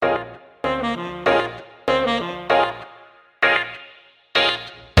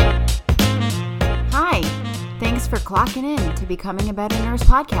for clocking in to Becoming a Better Nurse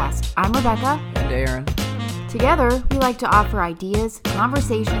podcast. I'm Rebecca. And Aaron. Together, we like to offer ideas,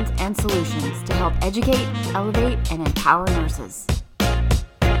 conversations, and solutions to help educate, elevate, and empower nurses.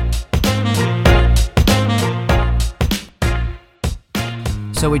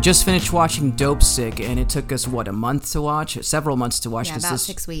 So we just finished watching Dopesick, and it took us, a month to watch? Several months to watch. Yeah, about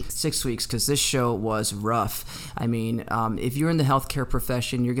 6 weeks. 6 weeks, because this show was rough. I mean, if you're in the healthcare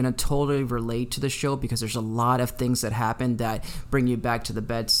profession, you're going to totally relate to the show because there's a lot of things that happen that bring you back to the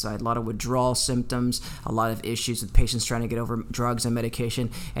bedside. A lot of withdrawal symptoms, a lot of issues with patients trying to get over drugs and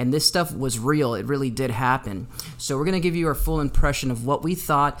medication, and this stuff was real. It really did happen. So we're going to give you our full impression of what we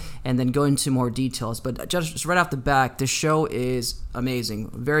thought and then go into more details. But just right off the bat, the show is amazing.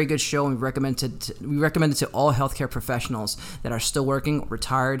 Very good show, and we recommend it to all healthcare professionals that are still working,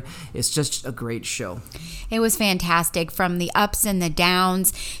 retired. It's just a great show. It was fantastic, from the ups and the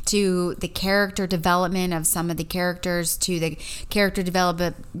downs to the character development of some of the characters to the character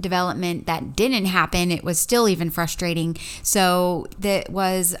development that didn't happen. It was still even frustrating. So that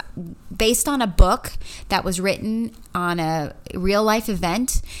was based on a book that was written on a real life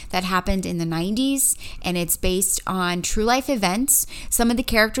event that happened in the 90s, and it's based on true life events. Some of the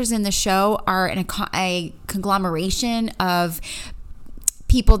characters in the show are in a conglomeration of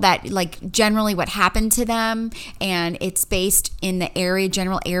people that, like, generally what happened to them, and it's based in the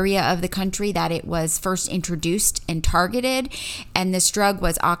general area of the country that it was first introduced and targeted. And this drug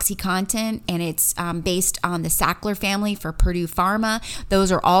was OxyContin, and it's based on the Sackler family for Purdue Pharma.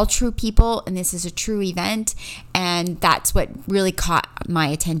 Those are all true people, and this is a true event, and that's what really caught my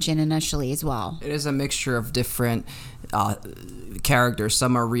attention initially as well. It is a mixture of different characters.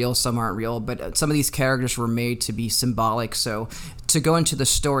 Some are real, some aren't real, but some of these characters were made to be symbolic. So to go into the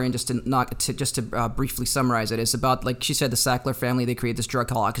story and just to briefly summarize it, it's about, like she said, the Sackler family. They create this drug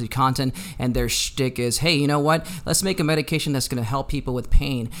called OxyContin, and their shtick is, hey, you know what? Let's make a medication that's going to help people with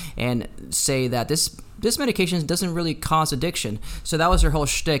pain, and say that this medication doesn't really cause addiction. So that was their whole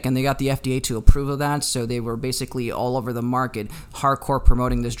shtick, and they got the FDA to approve of that. So they were basically all over the market, hardcore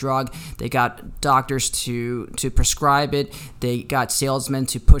promoting this drug. They got doctors to prescribe it. They got salesmen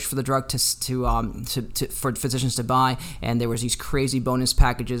to push for the drug for physicians to buy. And there was these crazy bonus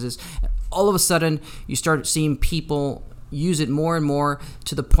packages. All of a sudden, you start seeing people use it more and more,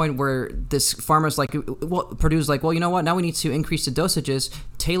 to the point where this farmer's like, Purdue's like, well, you know what? Now we need to increase the dosages,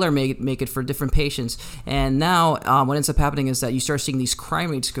 make it for different patients. And now what ends up happening is that you start seeing these crime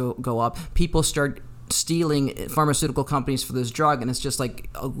rates go up. People start stealing pharmaceutical companies for this drug, and it's just like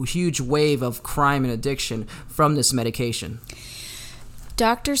a huge wave of crime and addiction from this medication.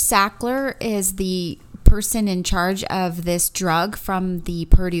 Dr. Sackler is the person in charge of this drug from the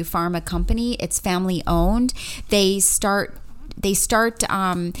Purdue Pharma company. It's family owned. They start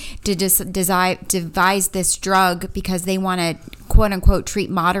to devise this drug because they want to, quote unquote, treat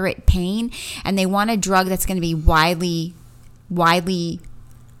moderate pain, and they want a drug that's going to be widely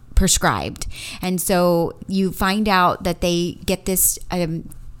prescribed. And so you find out that they get this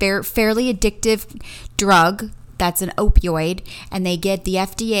fairly addictive drug that's an opioid, and they get the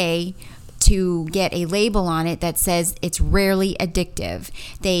FDA to get a label on it that says it's rarely addictive.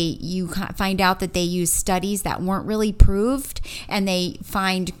 You find out that they use studies that weren't really proved, and they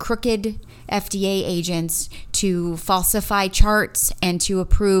find crooked FDA agents to falsify charts and to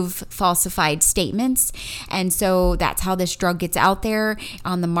approve falsified statements. And so that's how this drug gets out there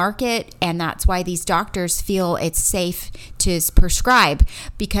on the market, and that's why these doctors feel it's safe to prescribe,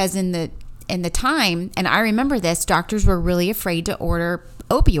 because in the time, and I remember this, doctors were really afraid to order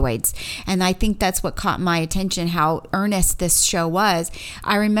opioids. And I think that's what caught my attention, how earnest this show was.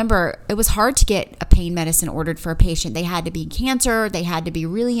 I remember it was hard to get a pain medicine ordered for a patient. They had to be cancer, they had to be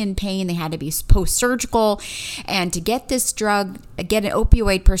really in pain, they had to be post-surgical. And to get this drug, get an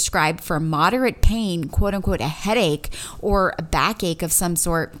opioid prescribed for moderate pain, quote unquote, a headache or a backache of some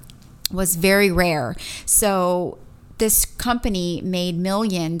sort, was very rare. So this company made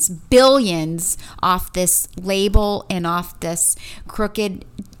millions, billions off this label and off this crooked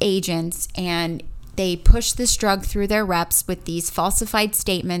agents, and they push this drug through their reps with these falsified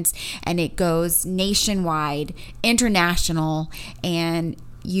statements, and it goes nationwide, international, and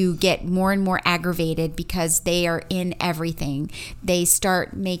you get more and more aggravated because they are in everything. They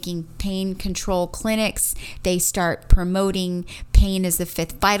start making pain control clinics. They start promoting pain as the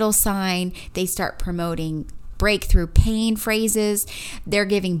fifth vital sign. They start promoting breakthrough pain phrases. They're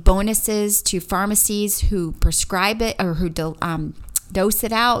giving bonuses to pharmacies who prescribe it or who dose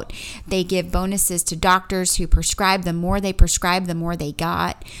it out. They give bonuses to doctors who prescribe. The more they prescribe, the more they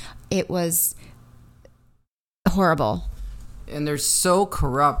got. It was horrible. And they're so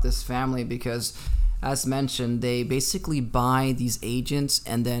corrupt, this family, because as mentioned, they basically buy these agents,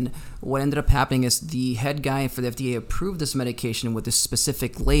 and then what ended up happening is the head guy for the FDA approved this medication with this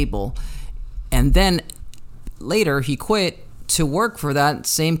specific label, and then later he quit to work for that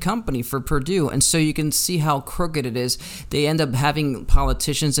same company, for Purdue. And so you can see how crooked it is. They end up having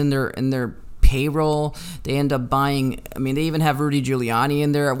politicians in their payroll. They end up buying, I mean, they even have Rudy Giuliani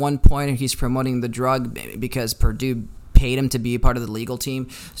in there at one point, and he's promoting the drug because Purdue paid him to be a part of the legal team.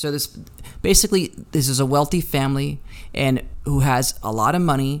 So this is a wealthy family and who has a lot of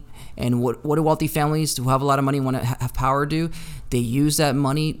money. And what do wealthy families who have a lot of money want to have power do? They use that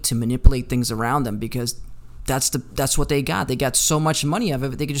money to manipulate things around them, because that's what they got. They got so much money of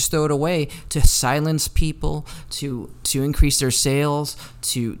it, they could just throw it away to silence people, to increase their sales,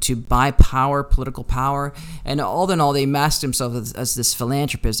 to buy power, political power. And all in all, they mask themselves as this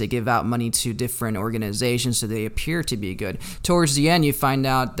philanthropist. They give out money to different organizations so they appear to be good. Towards the end, you find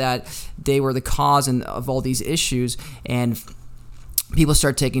out that they were the cause of all these issues, and people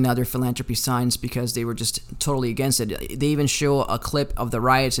start taking out their philanthropy signs because they were just totally against it. They even show a clip of the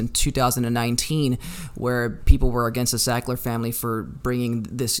riots in 2019 where people were against the Sackler family for bringing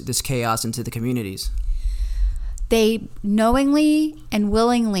this chaos into the communities. They knowingly and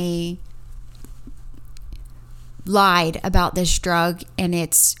willingly lied about this drug and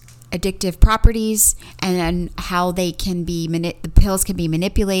its addictive properties, and how they can be the pills can be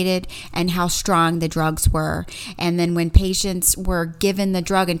manipulated, and how strong the drugs were. And then when patients were given the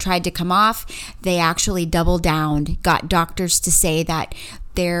drug and tried to come off, they actually doubled down, got doctors to say that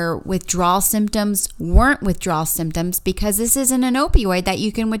their withdrawal symptoms weren't withdrawal symptoms, because this isn't an opioid that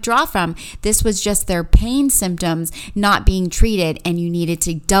you can withdraw from. This was just their pain symptoms not being treated, and you needed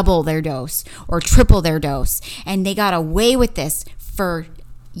to double their dose or triple their dose. And they got away with this for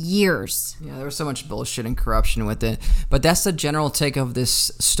years. Yeah, there was so much bullshit and corruption with it. But that's the general take of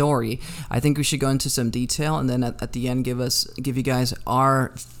this story. I think we should go into some detail, and then at the end give you guys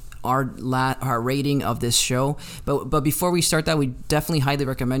our rating of this show. But before we start that, we definitely highly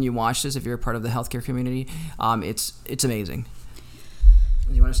recommend you watch this if you're a part of the healthcare community. It's amazing.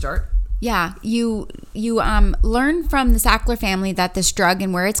 You want to start? Yeah, you learn from the Sackler family that this drug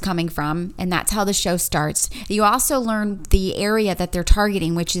and where it's coming from, and that's how the show starts. You also learn the area that they're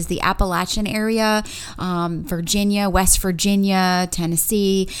targeting, which is the Appalachian area, Virginia, West Virginia,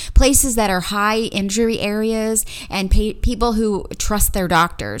 Tennessee, places that are high injury areas, and people who trust their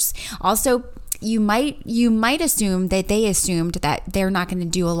doctors. Also, you might assume that they assumed that they're not going to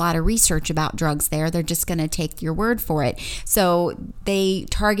do a lot of research about drugs there. They're just going to take your word for it. So they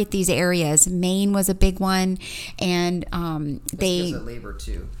target these areas. Maine was a big one, and because of labor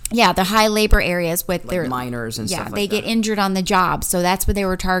too. Yeah, the high labor areas with their miners and stuff like that. Yeah, they get injured on the job. So that's what they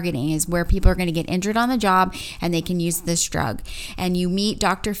were targeting, is where people are going to get injured on the job and they can use this drug. And you meet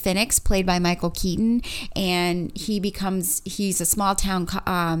Dr. Phoenix, played by Michael Keaton, and he's a small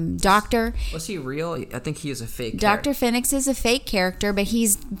town doctor. Was he real? I think he is a fake Dr. Phoenix is a fake character, but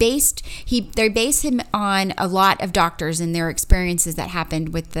they base him on a lot of doctors and their experiences that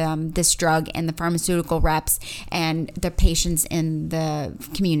happened with this drug and the pharmaceutical reps and the patients in the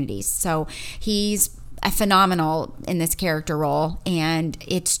community. So he's a phenomenal in this character role, and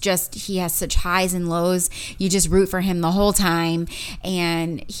it's just, he has such highs and lows. You just root for him the whole time,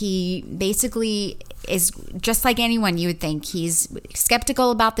 and he basically is just like anyone you would think. He's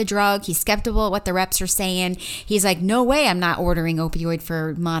skeptical about the drug. He's skeptical at what the reps are saying. He's like, no way, I'm not ordering opioid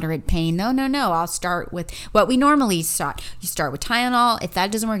for moderate pain. No. I'll start with what we normally start. You start with Tylenol. If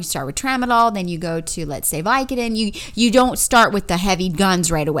that doesn't work, you start with Tramadol. Then you go to, let's say, Vicodin. You don't start with the heavy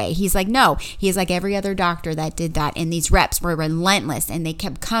guns right away. He's like, no. He's like every other doctor that did that. And these reps were relentless, and they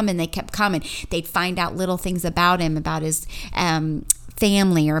kept coming. They'd find out little things about him, about his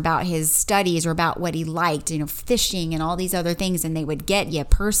family, or about his studies, or about what he liked, fishing and all these other things, and they would get you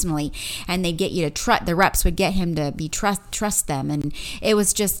personally, and they'd get you to trust. The reps would get him to trust them, and it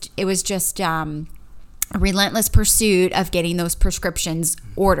was just a relentless pursuit of getting those prescriptions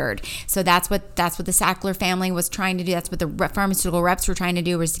ordered. So that's what the Sackler family was trying to do. That's what the pharmaceutical reps were trying to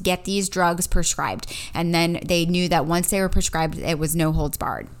do, was to get these drugs prescribed, and then they knew that once they were prescribed, it was no holds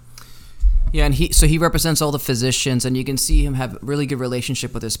barred. Yeah, and he represents all the physicians, and you can see him have really good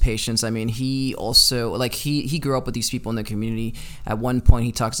relationship with his patients. I mean, he also, he grew up with these people in the community. At one point,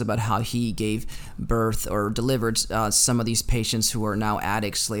 he talks about how he gave birth or delivered some of these patients who are now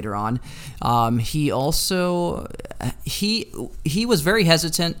addicts later on. He also, he was very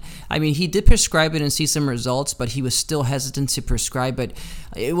hesitant. I mean, he did prescribe it and see some results, but he was still hesitant to prescribe it.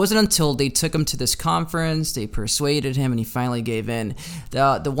 It wasn't until they took him to this conference, they persuaded him, and he finally gave in.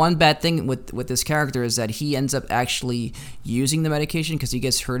 The one bad thing with with this character is that he ends up actually using the medication because he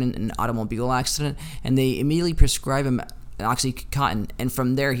gets hurt in an automobile accident, and they immediately prescribe him OxyContin, and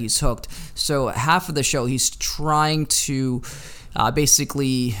from there he's hooked. So half of the show he's trying to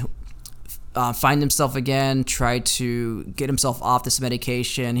basically find himself again, try to get himself off this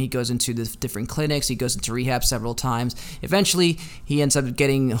medication. He goes into the different clinics. He goes into rehab several times. Eventually, he ends up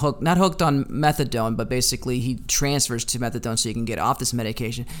getting hooked, not hooked on methadone, but basically he transfers to methadone so he can get off this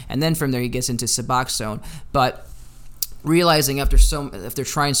medication. And then from there, he gets into Suboxone. But realizing after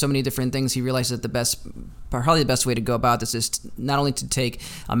trying so many different things, he realizes that probably the best way to go about this is not only to take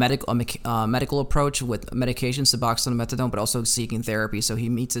a medical approach with medication, Suboxone and methadone, but also seeking therapy. So he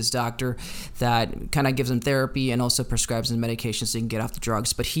meets his doctor that kind of gives him therapy and also prescribes him medication so he can get off the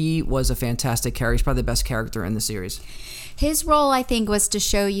drugs. But he was a fantastic character. He's probably the best character in the series. His role, I think, was to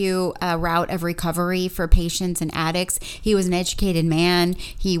show you a route of recovery for patients and addicts. He was an educated man.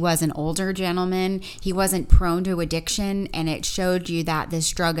 He was an older gentleman. He wasn't prone to addiction, and it showed you that this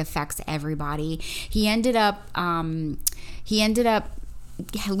drug affects everybody. He ended up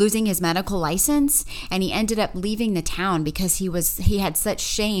losing his medical license, and he ended up leaving the town because he had such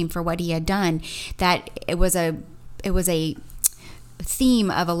shame for what he had done that it was a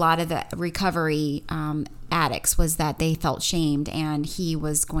theme of a lot of the recovery addicts was that they felt shamed, and he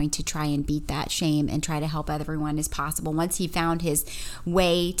was going to try and beat that shame and try to help everyone as possible. Once he found his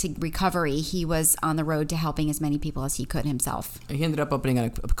way to recovery, he was on the road to helping as many people as he could himself. He ended up opening a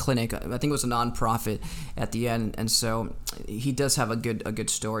clinic. I think it was a nonprofit at the end, and so he does have a good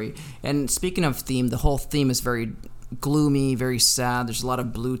story. And speaking of theme, the whole theme is very gloomy, very sad. There's a lot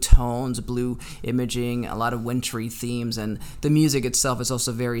of blue tones, blue imaging, a lot of wintry themes, and the music itself is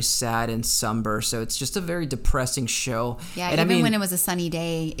also very sad and somber. So it's just a very depressing show. Yeah, and even when it was a sunny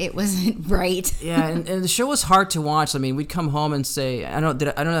day, it wasn't bright. Yeah, and the show was hard to watch. I mean, we'd come home and say, I'm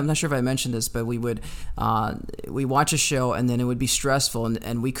not sure if I mentioned this, but we watch a show and then it would be stressful,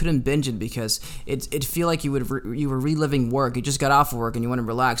 and we couldn't binge it because it'd feel like you were reliving work. You just got off of work and you want to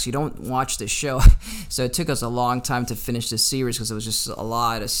relax. You don't watch the show. So it took us a long time to finish this series because it was just a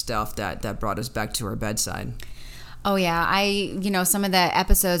lot of stuff that brought us back to our bedside. Oh yeah, some of the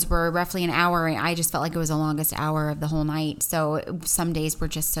episodes were roughly an hour, and I just felt like it was the longest hour of the whole night. So some days were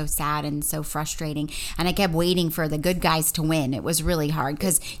just so sad and so frustrating, and I kept waiting for the good guys to win. It was really hard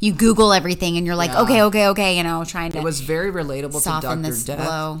because you Google everything and you're like, okay, trying to. It was very relatable to Dr. Death.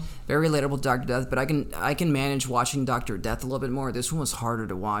 Blow. Very relatable to Dr. Death, but I can manage watching Dr. Death a little bit more. This one was harder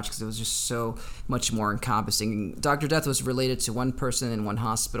to watch because it was just so much more encompassing. Dr. Death was related to one person in one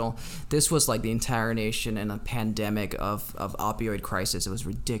hospital. This was like the entire nation in a pandemic of opioid crisis. It was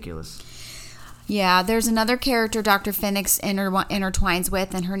ridiculous. Yeah, there's another character Dr. Phoenix intertwines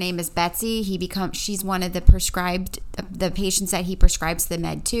with, and her name is Betsy. She's one of the patients that he prescribes the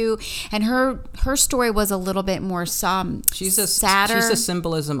med to, and her story was a little bit more sadder. She's a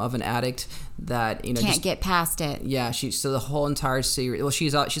symbolism of an addict that can't get past it. Yeah, so the whole entire series. Well,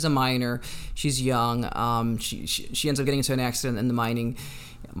 she's a minor. She's young. She ends up getting into an accident in the mining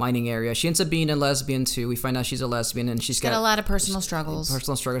area. She ends up being a lesbian too. We find out she's a lesbian, and she's got a lot of personal struggles.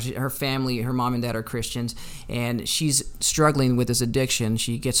 Her family, her mom and dad are Christians, and she's struggling with this addiction.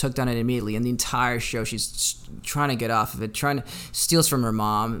 She gets hooked on it immediately, and the entire show she's trying to get off of it, steals from her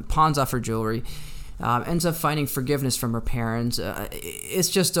mom, pawns off her jewelry. Ends up finding forgiveness from her parents. It's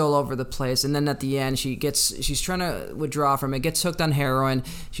just all over the place. And then at the end, she's trying to withdraw from it, gets hooked on heroin.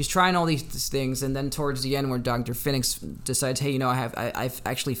 She's trying all these things. And then towards the end, where Dr. Phoenix decides, hey, I've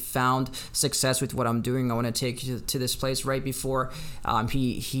actually found success with what I'm doing. I want to take you to this place. Right before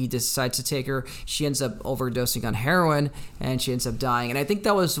he decides to take her, she ends up overdosing on heroin, and she ends up dying. And I think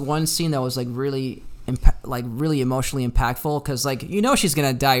that was one scene that was really emotionally impactful because she's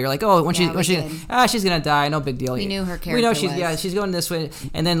gonna die. You're like, oh, she's gonna die, no big deal. We knew her character. She's going this way,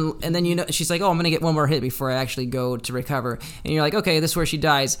 and then she's like, oh, I'm gonna get one more hit before I actually go to recover, and you're like, okay, this is where she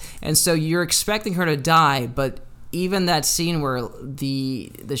dies, and so you're expecting her to die, but even that scene where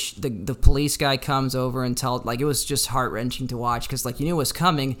the police guy comes over and it was just heart-wrenching to watch because you knew it was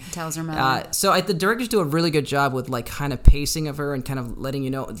coming. Tells her mother. So the directors do a really good job with kind of pacing of her and kind of letting you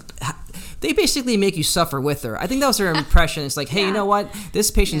know. They basically make you suffer with her. I think that was her impression. It's like, hey, you know what? This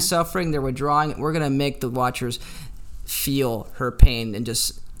patient's suffering. They're withdrawing. We're gonna make the watchers feel her pain and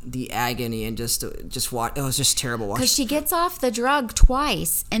just the agony and just watch. It was just terrible watching. Because she gets off the drug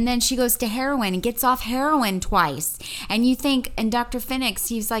twice, and then she goes to heroin and gets off heroin twice. And you think, and Dr. Phoenix,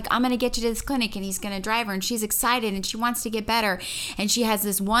 he's like, I'm going to get you to this clinic, and he's going to drive her, and she's excited, and she wants to get better. And she has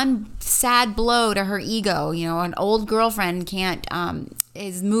this one sad blow to her ego. An old girlfriend can't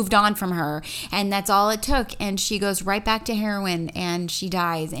is moved on from her, and that's all it took, and she goes right back to heroin and she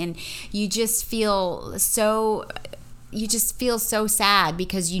dies, and you just feel so sad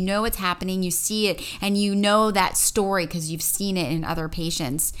because you know it's happening, you see it, and you know that story because you've seen it in other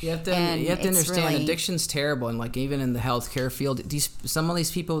patients. You have to understand, addiction's terrible, and like even in the healthcare field, some of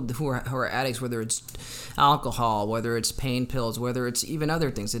these people who are addicts, whether it's alcohol, whether it's pain pills, whether it's even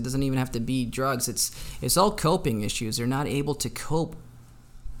other things, it doesn't even have to be drugs. It's all coping issues. They're not able to cope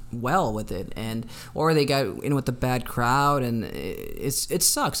well with it, or they got in with a bad crowd, and it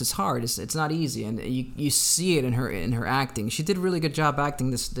sucks. It's hard. It's not easy, and you see it in her acting. She did a really good job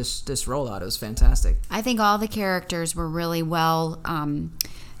acting this rollout. It was fantastic. I think all the characters were really well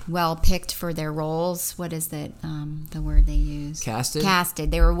picked for their roles. What is that? The word they use?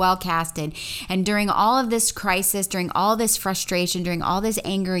 Casted. They were well casted. And during all of this crisis, during all this frustration, during all this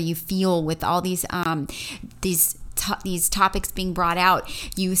anger you feel with all these topics being brought out,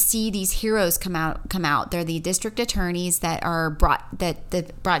 you see these heroes come out. They're the district attorneys that are brought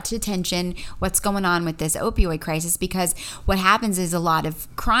to attention what's going on with this opioid crisis, because what happens is a lot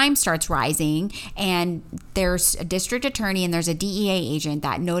of crime starts rising, and there's a district attorney and there's a DEA agent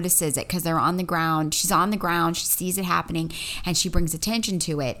that notices it because they're on the ground. She's on the ground, she sees it happening, and she brings attention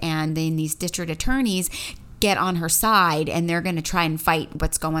to it, and then these district attorneys get on her side, and they're going to try and fight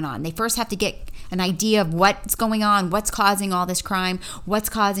what's going on. They first have to get an idea of what's going on, what's causing all this crime, what's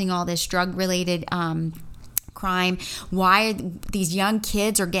causing all this drug-related crime, why these young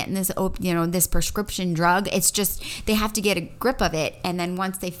kids are getting this prescription drug. It's just they have to get a grip of it, and then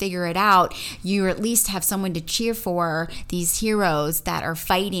once they figure it out, you at least have someone to cheer for, these heroes that are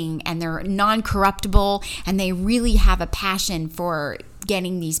fighting, and they're non-corruptible, and they really have a passion for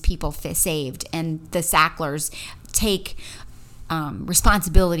getting these people saved, and the Sacklers take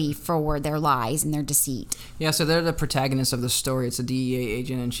responsibility for their lies and their deceit. Yeah, so they're the protagonists of the story. It's a DEA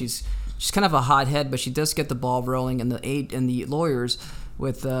agent, and she's kind of a hothead, but she does get the ball rolling. And the lawyers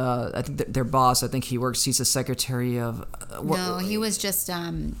with I think their boss. I think he's a secretary of. No, he was just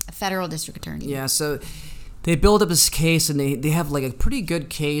a federal district attorney. Yeah, so they build up this case, and they have like a pretty good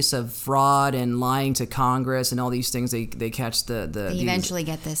case of fraud and lying to Congress and all these things. They catch They eventually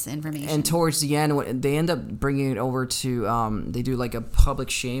get this information. And towards the end, they end up bringing it over to, they do like a public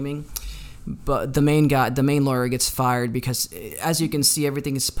shaming. But the main lawyer gets fired because, as you can see,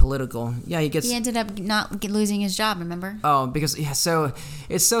 everything is political. Yeah, he ended up not losing his job, remember? Oh, because, yeah, so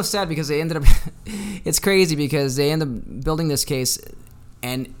it's so sad because they ended up, it's crazy because they end up building this case.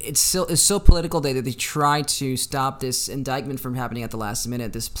 And it's so political that they try to stop this indictment from happening at the last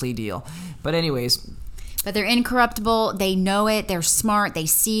minute, this plea deal. But anyways. But they're incorruptible. They know it. They're smart. They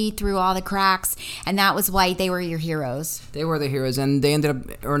see through all the cracks. And that was why they were your heroes. They were the heroes. And they ended up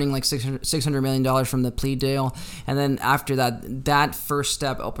earning like $600 million from the plea deal. And then after that first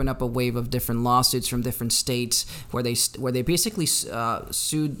step opened up a wave of different lawsuits from different states where they basically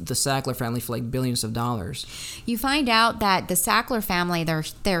sued the Sackler family for like billions of dollars. You find out that the Sackler family,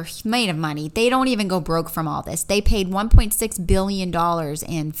 they're made of money. They don't even go broke from all this. They paid $1.6 billion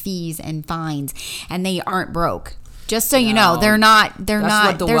in fees and fines. And they aren't broke. Just so you know, they're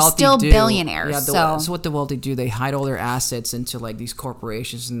still billionaires. Yeah, that's what the wealthy do. They hide all their assets into like these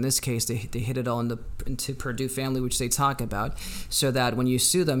corporations. In this case, they hid it all into Purdue family, which they talk about, so that when you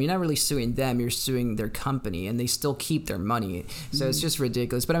sue them, you're not really suing them, you're suing their company, and they still keep their money. So it's just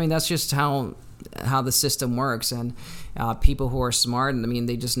ridiculous. But I mean, that's just how the system works, and people who are smart, and I mean,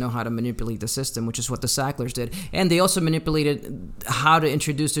 they just know how to manipulate the system, which is what the Sacklers did. And they also manipulated how to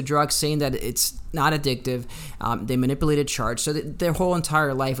introduce the drug, saying that it's not addictive. They manipulated charge, so their whole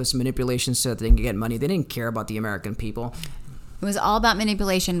entire life was manipulation so that they can get money. They didn't care about the American people. It was all about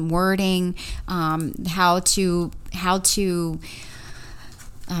manipulation, wording, how to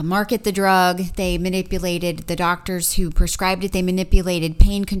market the drug. They manipulated the doctors who prescribed it. They manipulated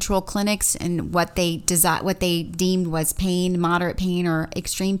pain control clinics and what they deemed was pain, moderate pain, or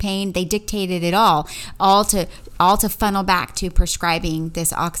extreme pain. They dictated it all to funnel back to prescribing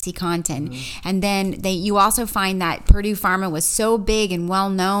this OxyContin. Mm-hmm. And then you also find that Purdue Pharma was so big and well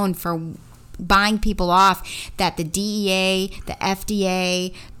known for buying people off that the DEA, the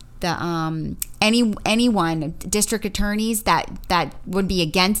FDA, anyone, district attorneys that would be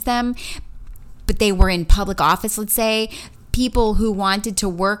against them, but they were in public office, let's say, people who wanted to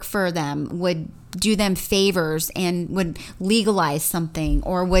work for them would do them favors and would legalize something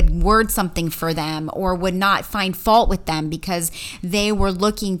or would word something for them or would not find fault with them because they were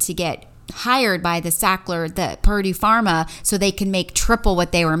looking to get hired by the Sackler, the Purdue Pharma, so they can make triple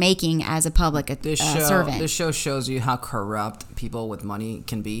what they were making as a public servant. This show shows you how corrupt people with money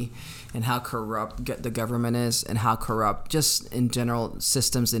can be, and how corrupt the government is, and how corrupt just in general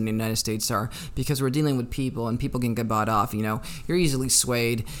systems in the United States are, because we're dealing with people, and people can get bought off. You're easily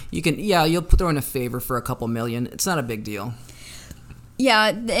swayed. You'll throw in a favor for a couple million. It's not a big deal. Yeah,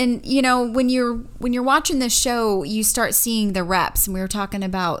 and when you're watching this show, you start seeing the reps, and we were talking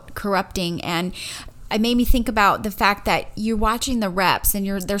about corrupting, and it made me think about the fact that you're watching the reps, and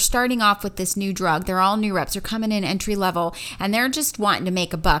they're starting off with this new drug. They're all new reps. They're coming in entry level, and they're just wanting to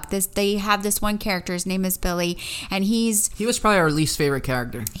make a buck. They have this one character. His name is Billy, and he was probably our least favorite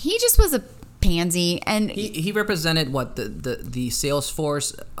character. He just was a pansy, and he represented what the sales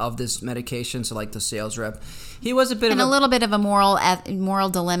force of this medication, so like the sales rep. He was a little bit of a moral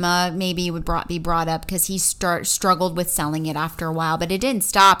dilemma maybe would be brought up, because he struggled with selling it after a while, but it didn't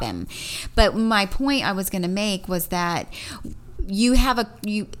stop him. But my point I was going to make was that you have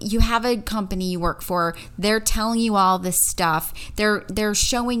a company you work for. They're telling you all this stuff. They're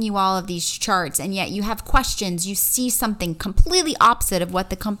showing you all of these charts, and yet you have questions. You see something completely opposite of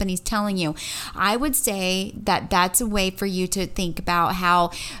what the company's telling you. I would say that that's a way for you to think about how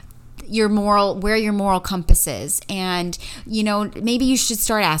where your moral compass is. And maybe you should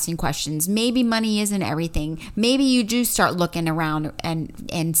start asking questions. Maybe money isn't everything. Maybe you do start looking around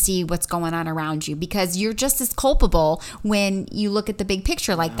and see what's going on around you, because you're just as culpable when you look at the big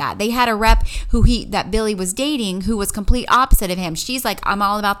picture like that. They had a rep that Billy was dating who was complete opposite of him. She's like, I'm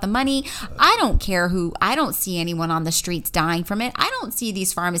all about the money. I don't care I don't see anyone on the streets dying from it. I don't see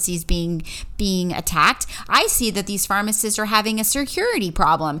these pharmacies being attacked. I see that these pharmacists are having a security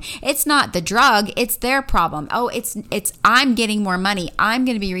problem. It's not the drug, it's their problem. Oh, it's I'm getting more money. I'm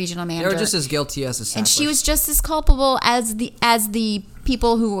going to be regional manager. They were just as guilty as the Sacklers. And she was just as culpable as the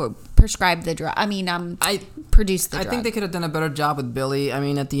people who prescribed the drug. Produced the drug. I think they could have done a better job with Billy.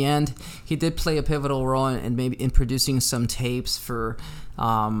 At the end, he did play a pivotal role in producing some tapes for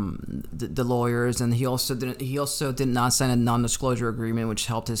the lawyers, and he also did not sign a non-disclosure agreement, which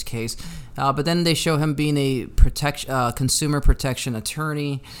helped his case. But then they show him being a consumer protection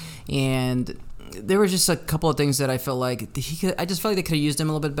attorney, and there were just a couple of things that I felt like I just felt like they could have used him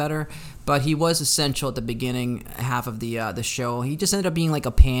a little bit better. But he was essential at the beginning half of the show. He just ended up being like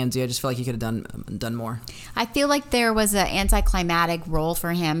a pansy. I just feel like he could have done more. I feel like there was an anticlimactic role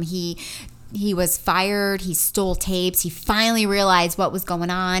for him. He was fired. He stole tapes. He finally realized what was going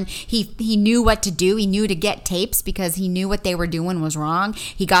on. He knew what to do. He knew to get tapes because he knew what they were doing was wrong.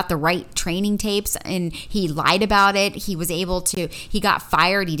 He got the right training tapes, and he lied about it. He got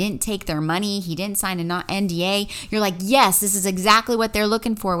fired. He didn't take their money. He didn't sign an NDA. You're like, yes, this is exactly what they're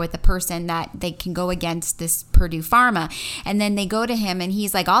looking for with a person that they can go against this Purdue Pharma. And then they go to him, and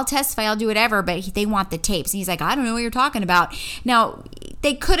he's like, I'll testify. I'll do whatever, but they want the tapes. And he's like, I don't know what you're talking about. Now,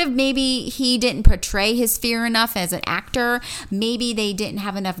 they could have he didn't portray his fear enough as an actor. Maybe they didn't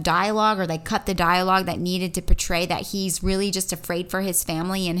have enough dialogue, or they cut the dialogue that needed to portray that he's really just afraid for his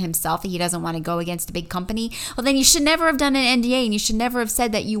family and himself, that he doesn't want to go against a big company. Well, then you should never have done an NDA, and you should never have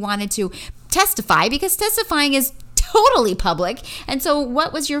said that you wanted to testify, because testifying is totally public. And so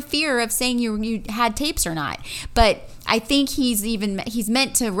what was your fear of saying you had tapes or not? But I think he's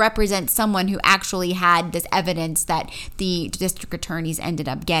meant to represent someone who actually had this evidence that the district attorneys ended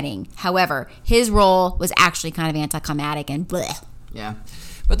up getting. However, his role was actually kind of anticlimactic and bleh. Yeah.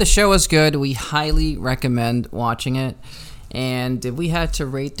 But the show was good. We highly recommend watching it. And if we had to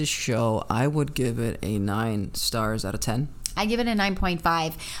rate the show, I would give it a 9 stars out of 10. I give it a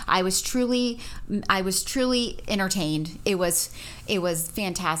 9.5. I was truly entertained. It was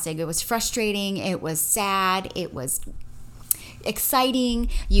fantastic. It was frustrating. It was sad. It was exciting.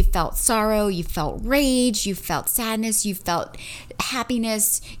 You felt sorrow. You felt rage. You felt sadness. You felt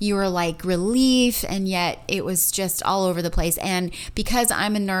happiness. You were like relief, and yet it was just all over the place. And because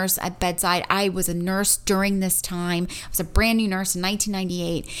I'm a nurse at bedside, I was a nurse during this time. I was a brand new nurse in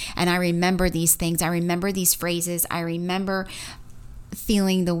 1998, and I remember these things. I remember these phrases. I remember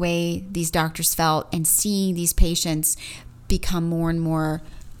feeling the way these doctors felt and seeing these patients become more and more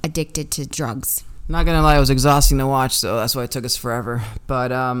addicted to drugs. Not gonna lie, it was exhausting to watch, so that's why it took us forever.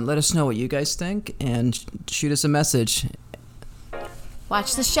 But let us know what you guys think, and shoot us a message.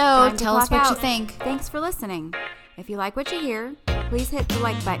 Watch the show. Tell us what you think. Thanks for listening. If you like what you hear, please hit the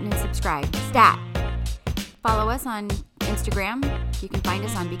like button and subscribe. Stat. Follow us on Instagram. You can find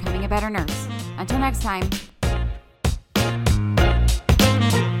us on Becoming a Better Nurse. Until next time.